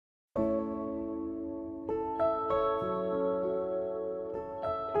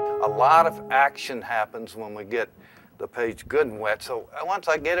A lot of action happens when we get the page good and wet. So once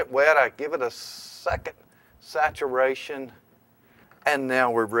I get it wet, I give it a second saturation, and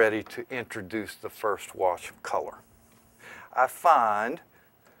now we're ready to introduce the first wash of color. I find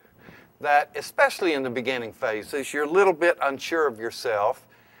that, especially in the beginning phases, you're a little bit unsure of yourself,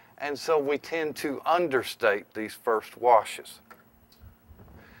 and so we tend to understate these first washes.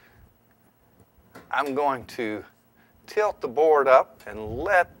 I'm going to tilt the board up and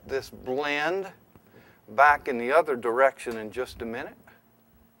let this blend back in the other direction in just a minute.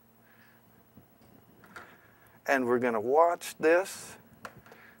 And we're going to watch this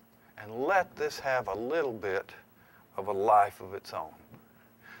and let this have a little bit of a life of its own.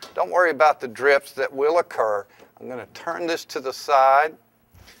 Don't worry about the drips that will occur. I'm going to turn this to the side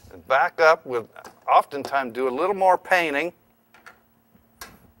and back up. We'll oftentimes do a little more painting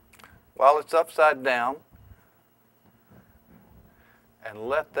while it's upside down, and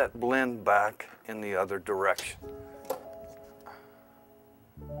let that blend back in the other direction.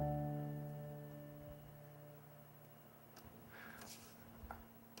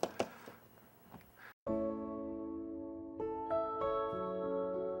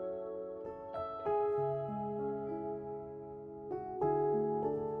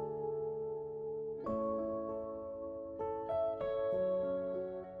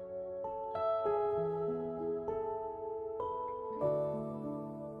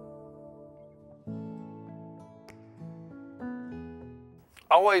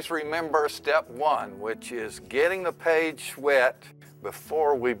 Always remember step one, which is getting the page wet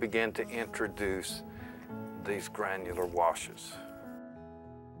before we begin to introduce these granular washes.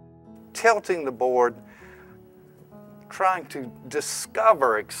 Tilting the board, trying to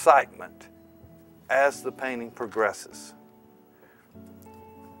discover excitement as the painting progresses.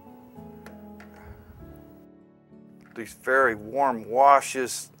 These very warm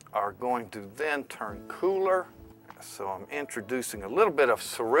washes are going to then turn cooler. So I'm introducing a little bit of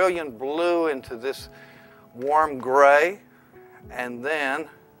cerulean blue into this warm gray, and then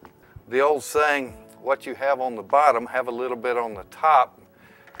the old saying, what you have on the bottom, have a little bit on the top,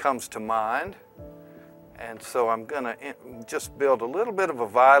 comes to mind. And so I'm going to just build a little bit of a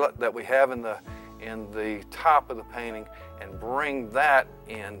violet that we have in the top of the painting and bring that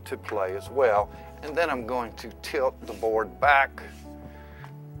into play as well. And then I'm going to tilt the board back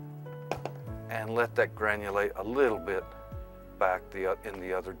and let that granulate a little bit back in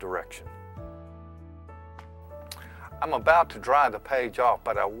the other direction. I'm about to dry the page off,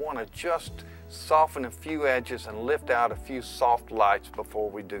 but I want to just soften a few edges and lift out a few soft lights before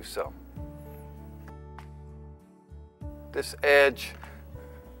we do so. This edge,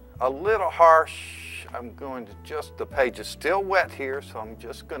 a little harsh. I'm going to the page is still wet here, so I'm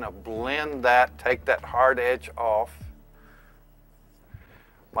just going to blend that, take that hard edge off.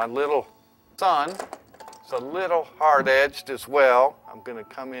 My little sun is a little hard-edged as well. I'm going to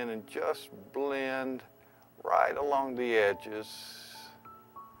come in and just blend right along the edges.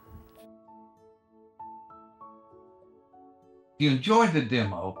 If you enjoyed the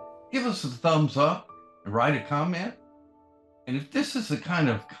demo, give us a thumbs up and write a comment. And if this is the kind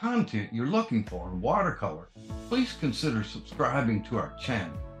of content you're looking for in watercolor, please consider subscribing to our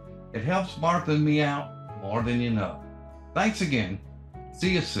channel. It helps Martha and me out more than you know. Thanks again.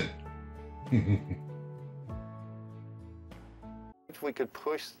 See you soon. We could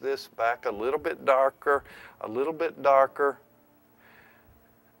push this back a little bit darker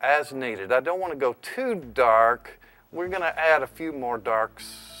as needed. I don't want to go too dark. We're going to add a few more darks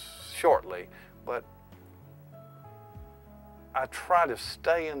shortly, but I try to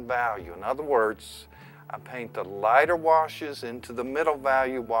stay in value. In other words, I paint the lighter washes into the middle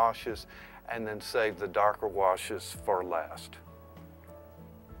value washes and then save the darker washes for last.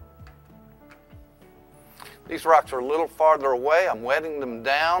 These rocks are a little farther away. I'm wetting them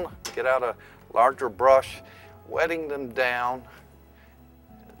down. Get out a larger brush, wetting them down.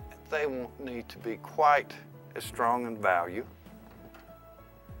 They won't need to be quite as strong in value.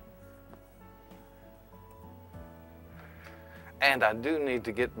 And I do need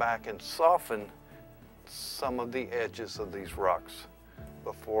to get back and soften some of the edges of these rocks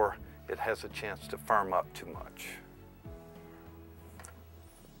before it has a chance to firm up too much.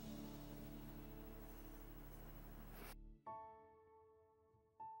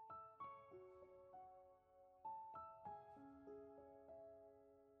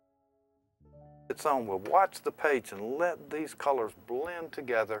 It's on. We'll watch the page and let these colors blend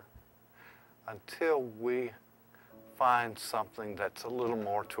together until we find something that's a little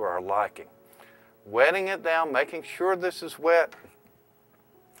more to our liking. Wetting it down, making sure this is wet,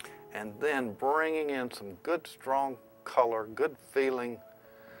 and then bringing in some good strong color, good feeling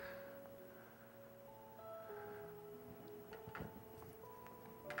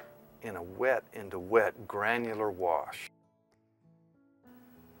in a wet into wet granular wash.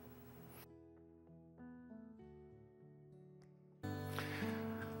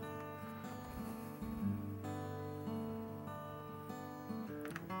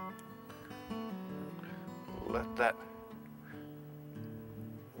 Let that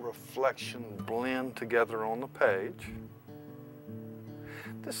reflection blend together on the page.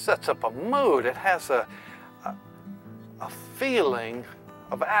 This sets up a mood. It has a feeling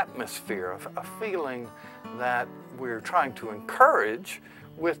of atmosphere, a feeling that we're trying to encourage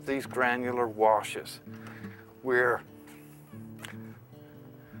with these granular washes. We're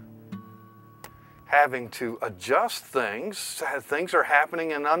having to adjust things. Things are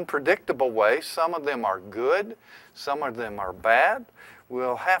happening in unpredictable ways. Some of them are good, some of them are bad.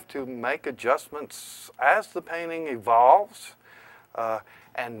 We'll have to make adjustments as the painting evolves.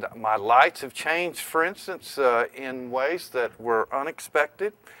 And my lights have changed, for instance, in ways that were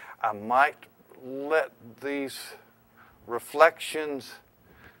unexpected. I might let these reflections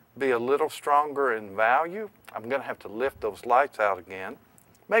be a little stronger in value. I'm going to have to lift those lights out again.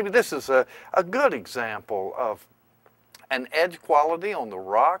 Maybe this is a good example of an edge quality on the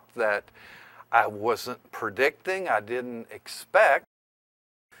rock that I wasn't predicting, I didn't expect.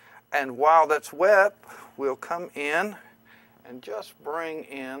 And while that's wet, we'll come in and just bring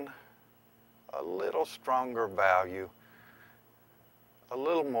in a little stronger value, a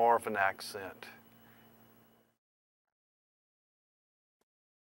little more of an accent.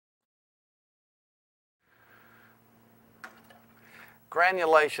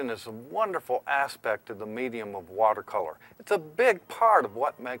 Granulation is a wonderful aspect of the medium of watercolor. It's a big part of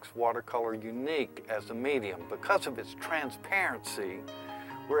what makes watercolor unique as a medium. Because of its transparency,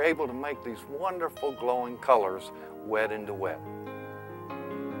 we're able to make these wonderful glowing colors wet into wet.